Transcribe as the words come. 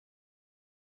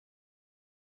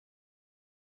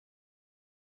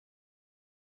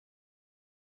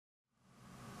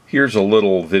Here's a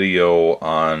little video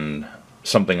on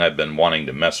something I've been wanting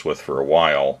to mess with for a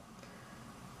while.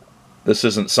 This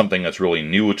isn't something that's really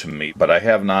new to me, but I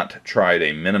have not tried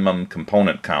a minimum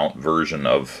component count version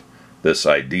of this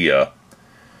idea.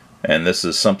 And this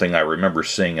is something I remember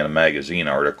seeing in a magazine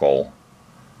article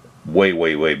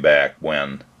way back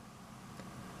when.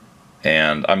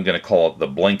 And I'm going to call it the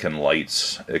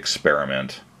Blinkenlights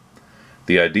experiment.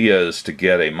 The idea is to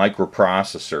get a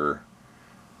microprocessor,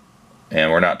 and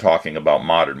we're not talking about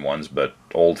modern ones, but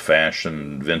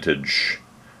old-fashioned vintage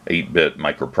 8-bit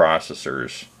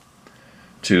microprocessors,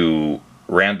 to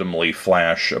randomly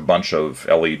flash a bunch of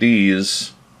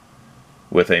LEDs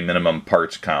with a minimum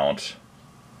parts count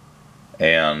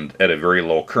and at a very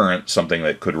low current, something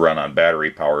that could run on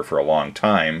battery power for a long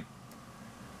time,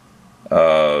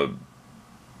 and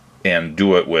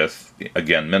do it with,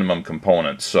 again, minimum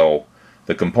components. So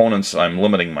the components I'm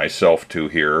limiting myself to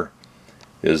here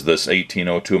is this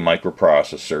 1802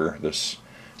 microprocessor. This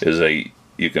is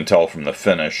you can tell from the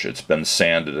finish, it's been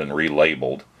sanded and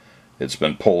relabeled. It's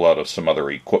been pulled out of some other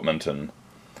equipment, and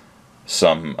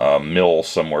some mill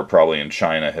somewhere, probably in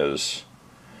China, has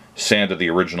sanded the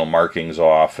original markings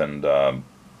off and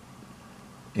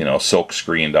silk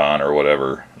screened on, or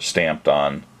whatever, stamped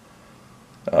on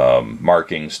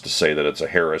markings to say that it's a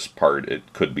Harris part.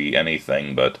 It could be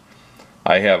anything, but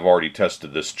I have already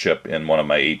tested this chip in one of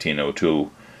my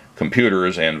 1802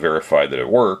 computers and verified that it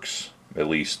works, at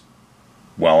least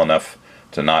well enough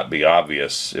to not be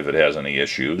obvious if it has any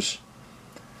issues.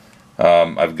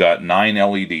 I've got 9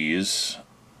 LEDs.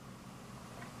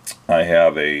 I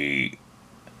have a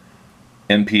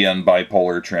NPN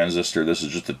bipolar transistor. This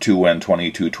is just a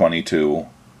 2N2222.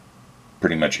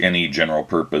 Pretty much any general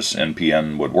purpose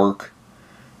NPN would work.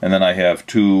 And then I have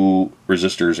 2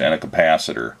 resistors and a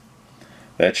capacitor.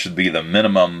 That should be the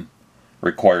minimum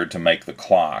required to make the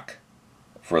clock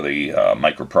for the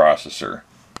microprocessor.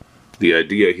 The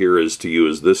idea here is to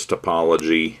use this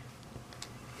topology.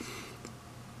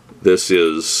 This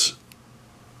is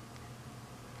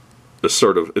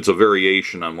it's a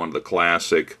variation on one of the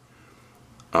classic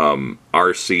RC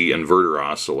inverter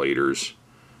oscillators,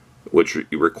 which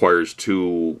requires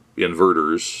 2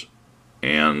 inverters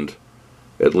and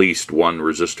at least 1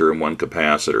 resistor and 1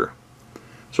 capacitor.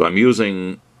 So I'm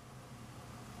using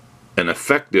an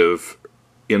effective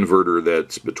inverter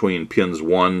that's between pins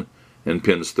 1 and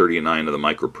pins 39 of the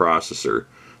microprocessor.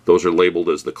 Those are labeled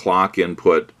as the clock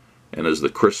input and as the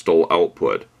crystal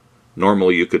output.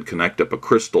 Normally you could connect up a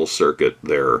crystal circuit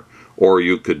there, or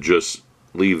you could just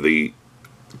leave the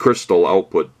crystal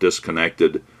output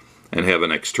disconnected and have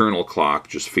an external clock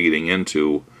just feeding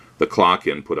into the clock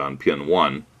input on pin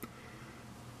 1.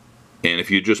 And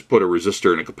if you just put a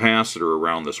resistor and a capacitor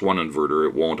around this one inverter,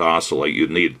 it won't oscillate.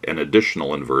 You'd need an additional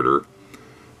inverter.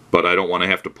 But I don't want to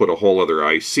have to put a whole other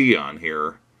IC on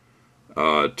here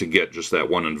to get just that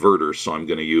one inverter, so I'm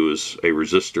going to use a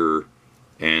resistor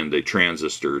and a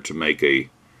transistor to make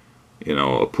a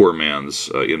poor man's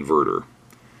inverter.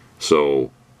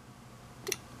 So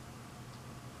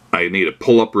I need a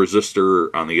pull-up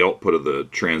resistor on the output of the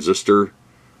transistor,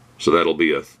 so that'll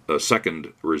be a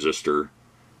second resistor.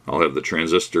 I'll have the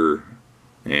transistor,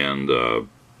 and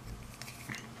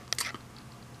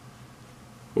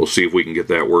we'll see if we can get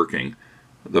that working.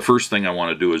 The first thing I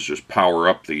want to do is just power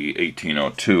up the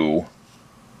 1802,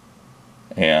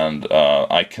 and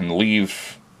I can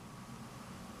leave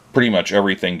pretty much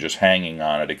everything just hanging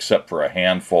on it except for a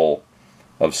handful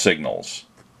of signals.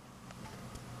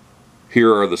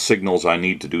 Here are the signals I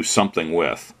need to do something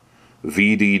with.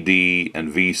 VDD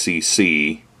and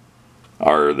VCC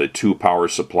are the 2 power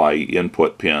supply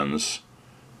input pins,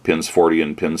 pins 40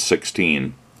 and pin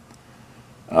 16.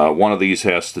 One of these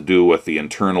has to do with the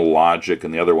internal logic,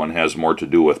 and the other one has more to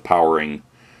do with powering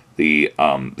the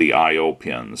I/O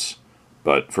pins.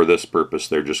 But for this purpose,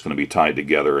 they're just going to be tied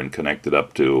together and connected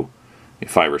up to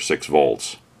 5 or 6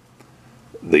 volts.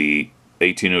 The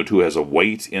 1802 has a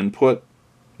weight input,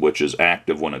 which is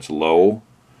active when it's low.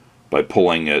 By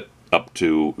pulling it up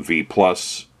to V+,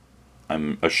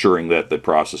 I'm assuring that the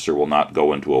processor will not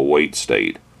go into a wait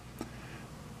state.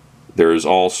 There's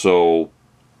also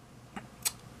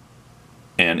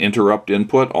an interrupt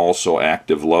input, also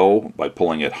active low. By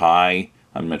pulling it high,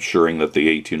 I'm ensuring that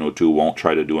the 1802 won't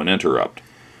try to do an interrupt.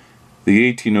 The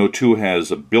 1802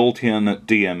 has a built-in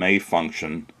DMA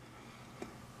function,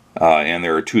 and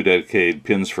there are 2 dedicated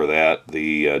pins for that,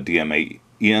 the DMA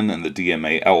in and the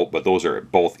DMA out, but those are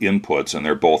both inputs and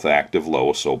they're both active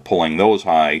low, so pulling those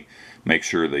high, make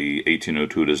sure the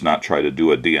 1802 does not try to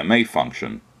do a DMA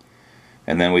function.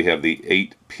 And then we have the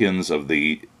 8 pins of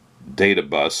the data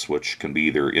bus, which can be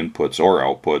either inputs or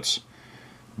outputs,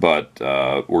 but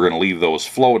we're going to leave those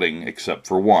floating except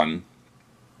for one,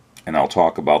 and I'll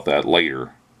talk about that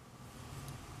later.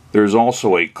 There's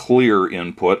also a clear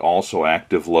input, also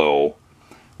active low,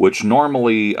 which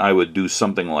normally I would do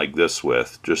something like this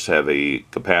with. Just have a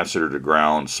capacitor to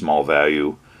ground, small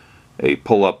value, a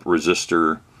pull-up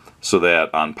resistor, so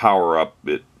that on power up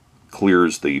it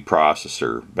clears the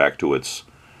processor back to its,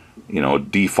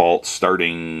 default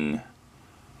starting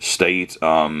state.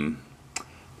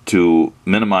 To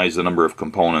minimize the number of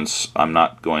components, I'm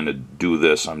not going to do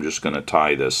this. I'm just going to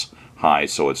tie this high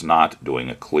so it's not doing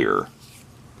a clear.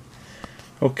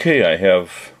 Okay, I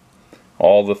have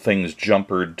all the things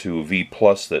jumpered to V+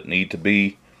 that need to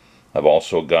be. I've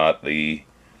also got the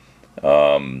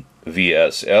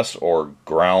VSS or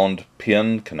ground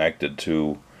pin connected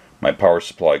to my power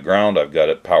supply ground. I've got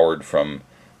it powered from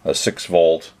a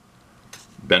 6-volt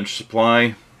bench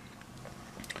supply.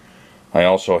 I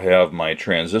also have my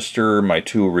transistor, my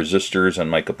 2 resistors,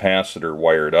 and my capacitor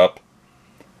wired up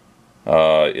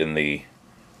in the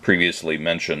previously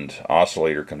mentioned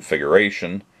oscillator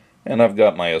configuration, and I've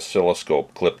got my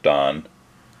oscilloscope clipped on,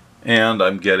 and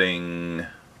I'm getting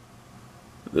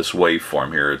this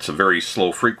waveform here. It's a very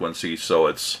slow frequency, so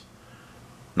it's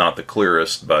not the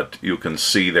clearest, but you can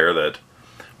see there that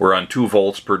we're on 2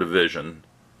 volts per division,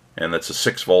 and it's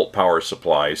a 6-volt power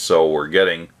supply, so we're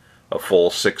getting a full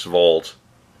 6-volt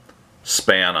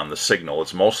span on the signal.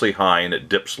 It's mostly high and it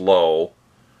dips low,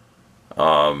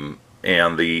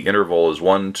 and the interval is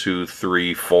 1, 2,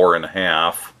 3,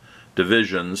 4.5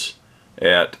 divisions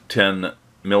at 10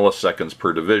 milliseconds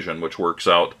per division, which works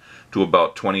out to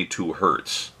about 22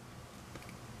 hertz.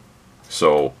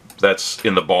 So that's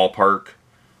in the ballpark.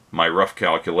 My rough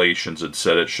calculations had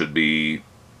said it should be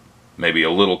maybe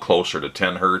a little closer to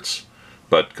 10 hertz,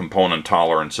 but component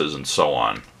tolerances and so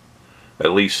on.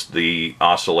 At least the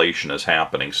oscillation is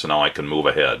happening, so now I can move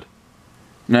ahead.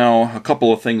 Now, a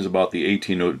couple of things about the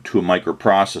 1802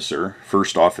 microprocessor.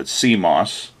 First off, it's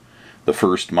CMOS, the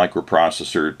first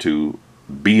microprocessor to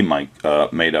be made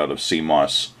out of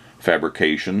CMOS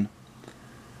fabrication.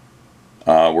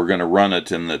 We're going to run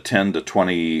it in the 10 to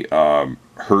 20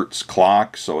 hertz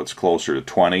clock, so it's closer to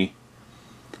 20.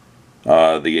 The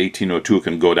 1802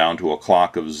 can go down to a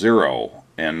clock of 0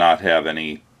 and not have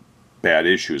any bad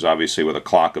issues. Obviously, with a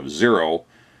clock of 0,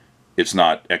 it's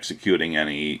not executing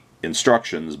any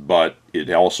instructions, but it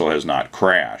also has not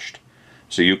crashed.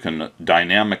 So you can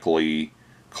dynamically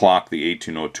clock the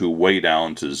 1802 way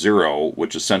down to 0,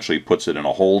 which essentially puts it in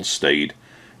a hold state,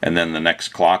 and then the next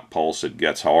clock pulse it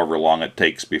gets, however long it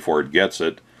takes before it gets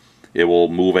it, it will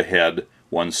move ahead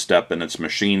one step in its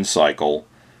machine cycle,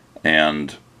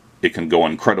 and it can go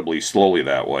incredibly slowly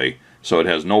that way. So it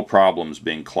has no problems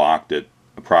being clocked at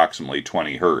approximately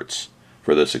 20 hertz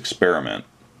for this experiment.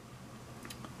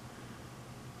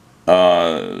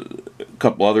 A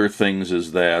couple other things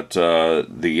is that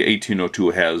the 1802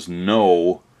 has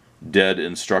no dead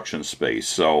instruction space,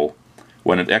 so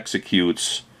when it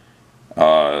executes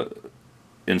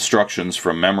instructions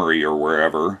from memory or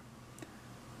wherever,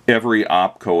 every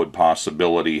opcode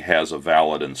possibility has a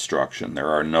valid instruction. There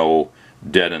are no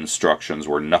dead instructions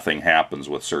where nothing happens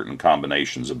with certain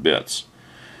combinations of bits.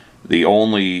 The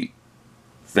only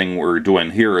thing we're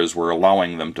doing here is we're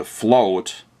allowing them to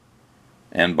float,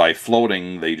 and by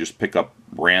floating they just pick up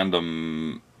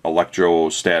random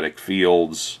electrostatic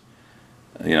fields.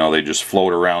 They just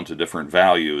float around to different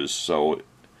values, so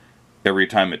every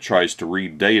time it tries to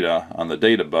read data on the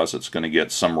data bus, it's going to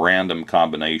get some random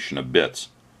combination of bits.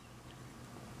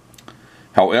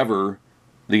 However,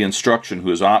 the instruction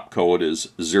whose opcode is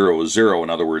 00, in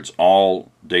other words,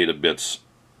 all data bits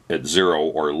at 0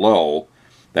 or low,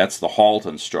 that's the halt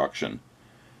instruction.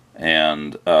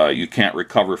 And you can't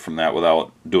recover from that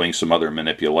without doing some other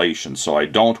manipulation. So I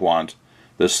don't want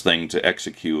this thing to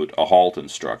execute a halt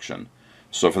instruction.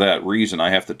 So for that reason, I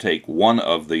have to take one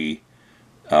of the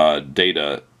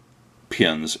data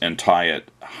pins and tie it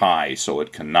high so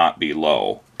it cannot be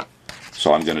low.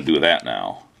 So I'm going to do that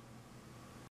now.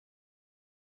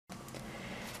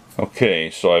 Okay,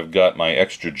 so I've got my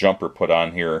extra jumper put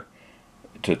on here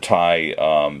to tie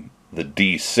the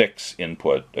D6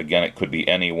 input. Again, it could be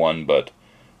any one, but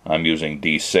I'm using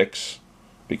D6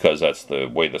 because that's the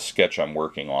way the sketch I'm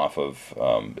working off of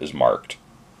is marked.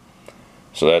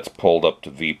 So that's pulled up to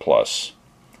V+.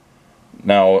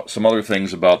 Now, some other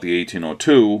things about the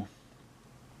 1802.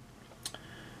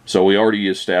 So we already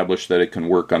established that it can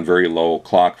work on very low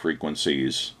clock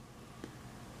frequencies.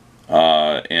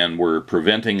 And we're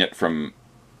preventing it from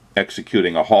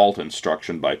executing a halt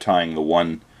instruction by tying the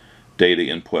one data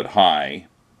input high.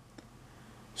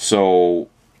 So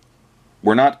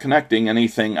we're not connecting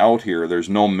anything out here. There's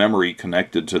no memory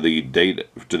connected to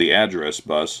the address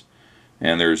bus,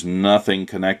 and there's nothing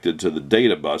connected to the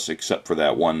data bus except for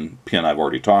that one pin I've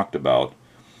already talked about.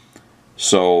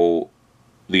 So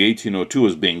the 1802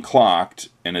 is being clocked,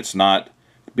 and it's not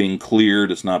being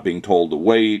cleared, it's not being told to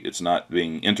wait, it's not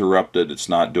being interrupted, it's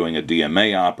not doing a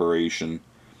DMA operation.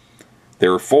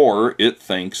 Therefore, it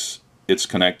thinks it's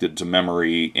connected to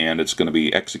memory, and it's going to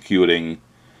be executing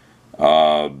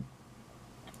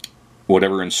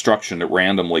whatever instruction it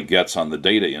randomly gets on the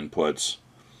data inputs,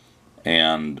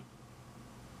 and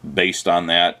based on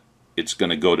that, it's going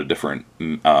to go to different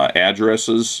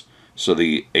addresses. So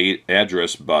the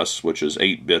address bus, which is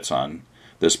 8 bits on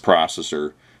this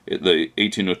processor, the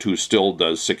 1802 still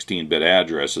does 16-bit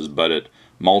addresses, but it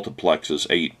multiplexes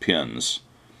 8 pins.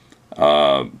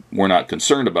 We're not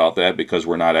concerned about that because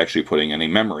we're not actually putting any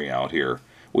memory out here.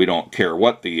 We don't care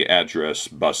what the address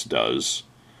bus does.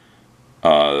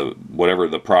 Whatever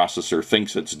the processor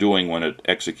thinks it's doing when it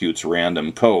executes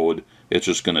random code, it's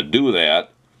just going to do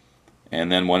that. And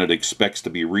then when it expects to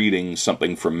be reading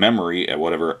something from memory at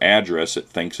whatever address it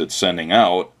thinks it's sending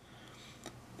out,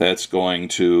 that's going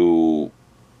to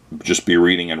just be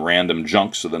reading in random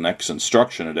chunks. So the next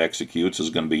instruction it executes is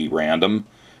going to be random,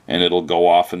 and it'll go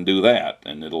off and do that.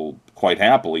 And it'll quite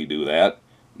happily do that,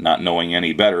 not knowing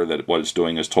any better that what it's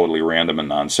doing is totally random and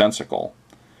nonsensical.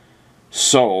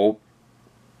 So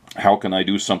how can I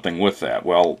do something with that?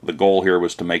 Well, the goal here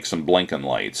was to make some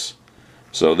Blinkenlights.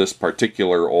 So this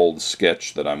particular old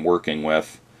sketch that I'm working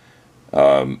with,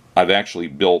 I've actually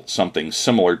built something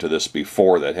similar to this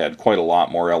before that had quite a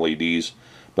lot more LEDs,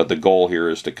 but the goal here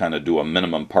is to kind of do a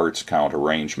minimum parts count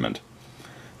arrangement.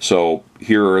 So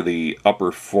here are the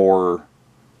upper 4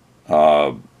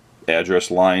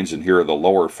 address lines, and here are the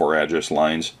lower 4 address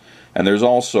lines, and there's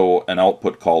also an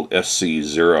output called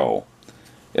SC0.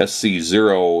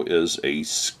 SC0 is a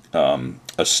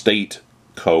state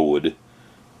code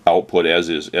output, as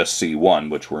is SC1,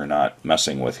 which we're not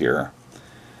messing with here.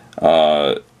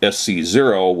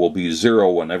 SC0 will be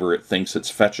 0 whenever it thinks it's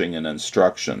fetching an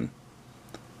instruction.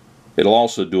 It'll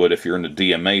also do it if you're in a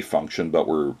DMA function, but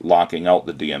we're locking out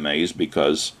the DMAs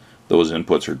because those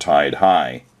inputs are tied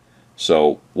high.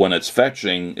 So when it's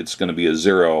fetching, it's going to be a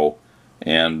 0,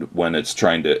 and when it's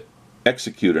trying to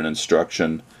execute an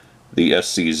instruction, the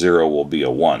SC0 will be a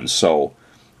 1. So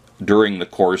during the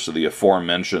course of the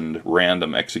aforementioned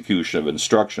random execution of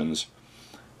instructions,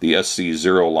 the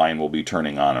SC0 line will be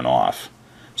turning on and off.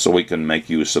 So we can make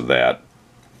use of that.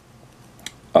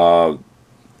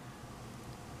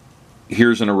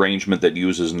 Here's an arrangement that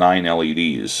uses 9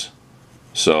 LEDs.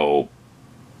 So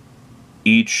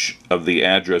each of the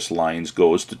address lines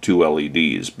goes to 2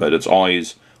 LEDs, but it's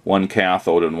always one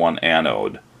cathode and one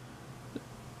anode.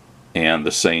 And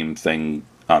the same thing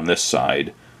on this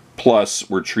side. Plus,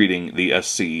 we're treating the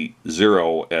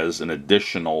SC0 as an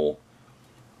additional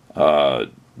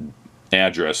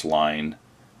address line,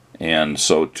 and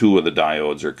so 2 of the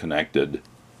diodes are connected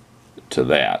to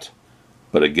that.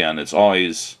 But again, it's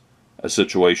always a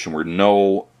situation where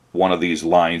no one of these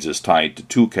lines is tied to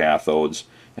 2 cathodes,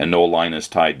 and no line is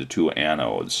tied to 2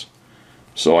 anodes.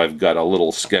 So I've got a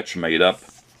little sketch made up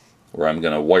where I'm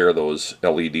going to wire those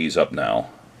LEDs up now.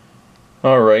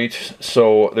 Alright,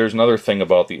 so there's another thing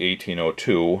about the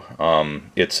 1802.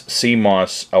 Its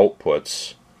CMOS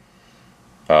outputs,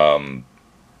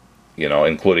 you know,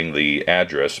 including the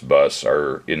address bus,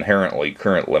 are inherently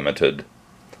current limited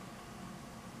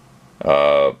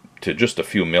to just a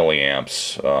few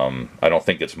milliamps. I don't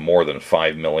think it's more than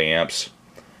 5 milliamps,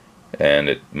 and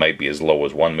it might be as low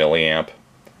as 1 milliamp.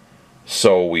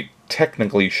 So we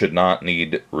technically should not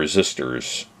need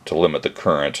resistors to limit the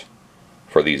current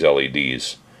for these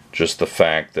LEDs. Just the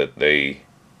fact that they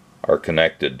are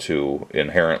connected to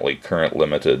inherently current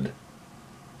limited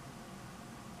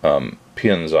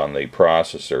pins on the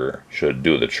processor should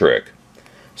do the trick.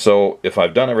 So if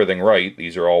I've done everything right,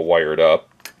 these are all wired up,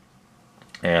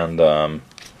 and I'm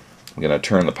going to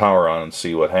turn the power on and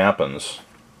see what happens.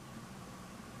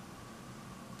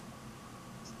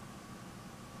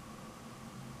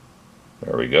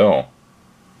 There we go.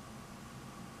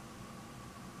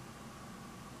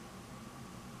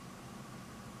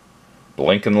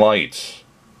 Blinkenlights.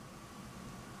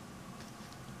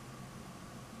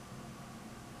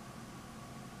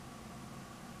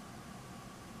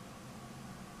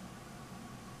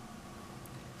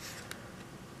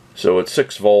 So at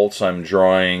 6 volts, I'm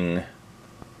drawing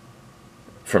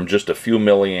from just a few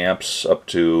milliamps up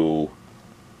to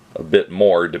a bit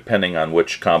more, depending on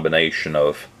which combination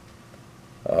of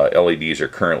LEDs are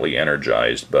currently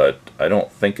energized, but I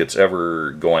don't think it's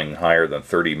ever going higher than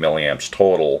 30 milliamps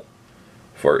total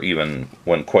for even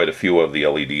when quite a few of the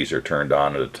LEDs are turned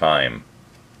on at a time.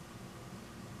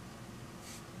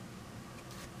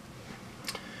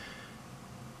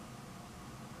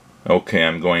 Okay,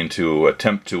 I'm going to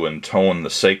attempt to intone the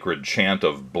sacred chant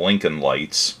of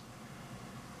Blinkenlights.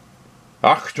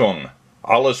 Achtung!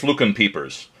 Alles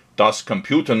Lückenpiepers! Das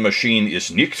Computermaschine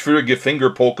ist nicht für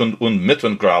Gefingerpoken und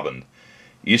Mittengraben.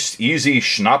 Ist easy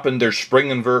schnappen der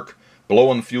Springenwerk,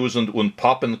 blowen fusend und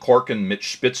poppen Korken mit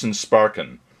spitzen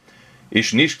Sparken.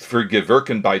 Ist nicht für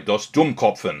Gewirken bei das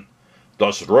Dummkopfen.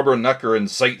 Das Rubbernacker und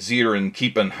Sightseeren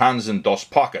keepen hands in das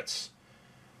Pockets.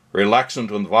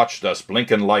 Relaxend und watch das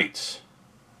Blinkenlights.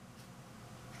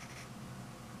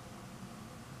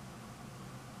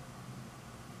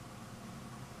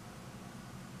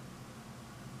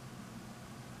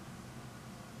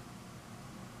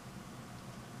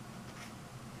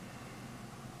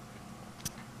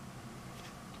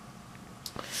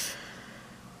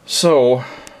 So,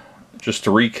 just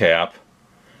to recap,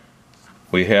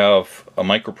 we have a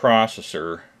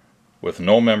microprocessor with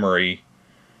no memory,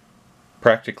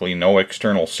 practically no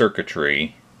external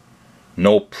circuitry,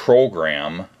 no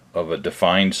program of a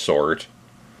defined sort,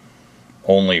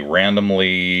 only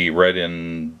randomly read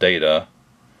in data,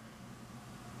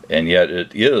 and yet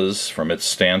it is, from its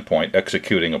standpoint,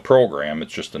 executing a program.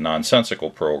 It's just a nonsensical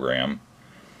program,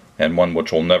 and one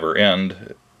which will never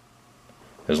end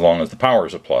as long as the power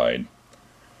is applied.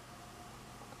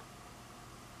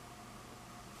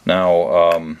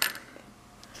 Now,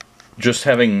 just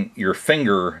having your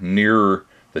finger near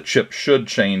the chip should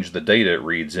change the data it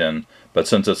reads in, but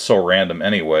since it's so random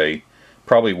anyway,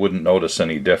 probably wouldn't notice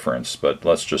any difference. But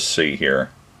let's just see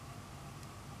here.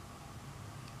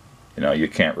 You know, you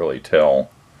can't really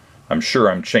tell. I'm sure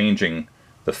I'm changing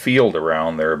the field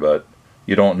around there, but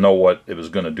you don't know what it was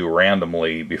going to do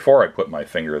randomly before I put my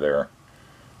finger there.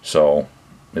 So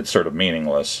it's sort of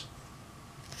meaningless.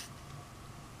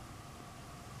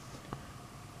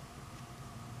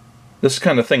 This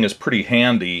kind of thing is pretty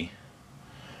handy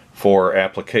for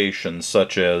applications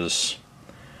such as,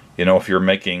 you know, if you're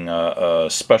making a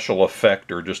special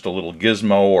effect or just a little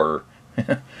gizmo, or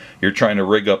you're trying to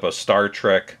rig up a Star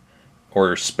Trek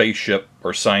or spaceship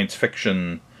or science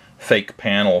fiction fake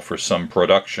panel for some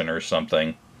production or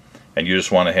something, and you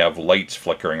just want to have lights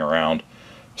flickering around.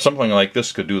 Something like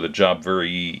this could do the job very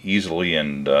easily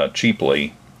and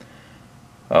cheaply.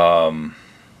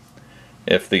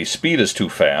 If the speed is too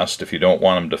fast, if you don't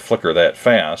want them to flicker that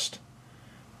fast,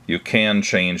 you can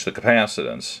change the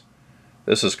capacitance.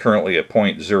 This is currently a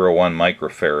 0.01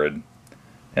 microfarad,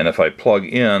 and if I plug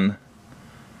in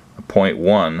a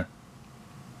 0.1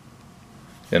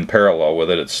 in parallel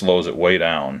with it, it slows it way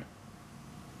down.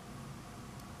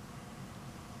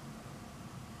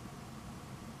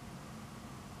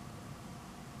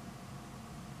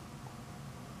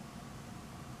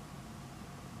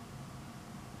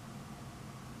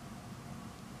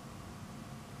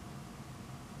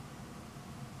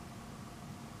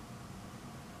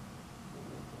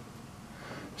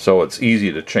 So it's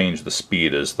easy to change the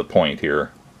speed is the point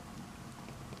here.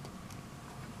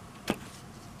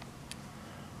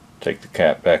 Take the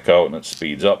cap back out and it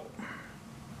speeds up.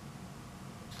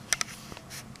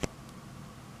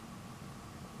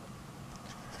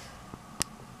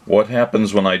 What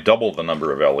happens when I double the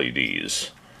number of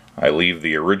LEDs? I leave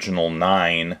the original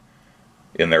 9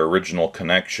 in their original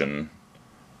connection,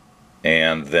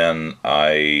 and then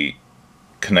I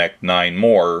connect 9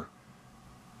 more,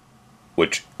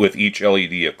 which with each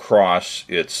LED across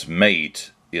its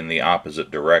mate in the opposite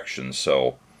direction.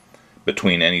 So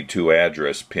between any two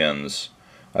address pins,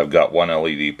 I've got one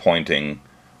LED pointing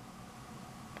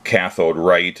cathode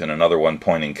right and another one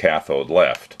pointing cathode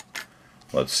left.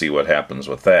 Let's see what happens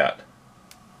with that.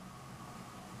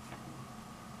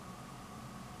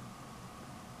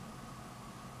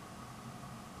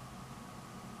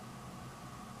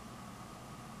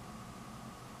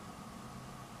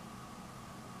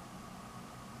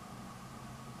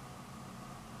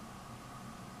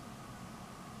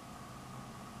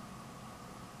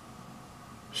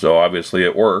 So obviously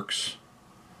it works.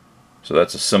 So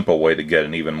that's a simple way to get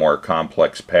an even more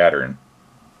complex pattern.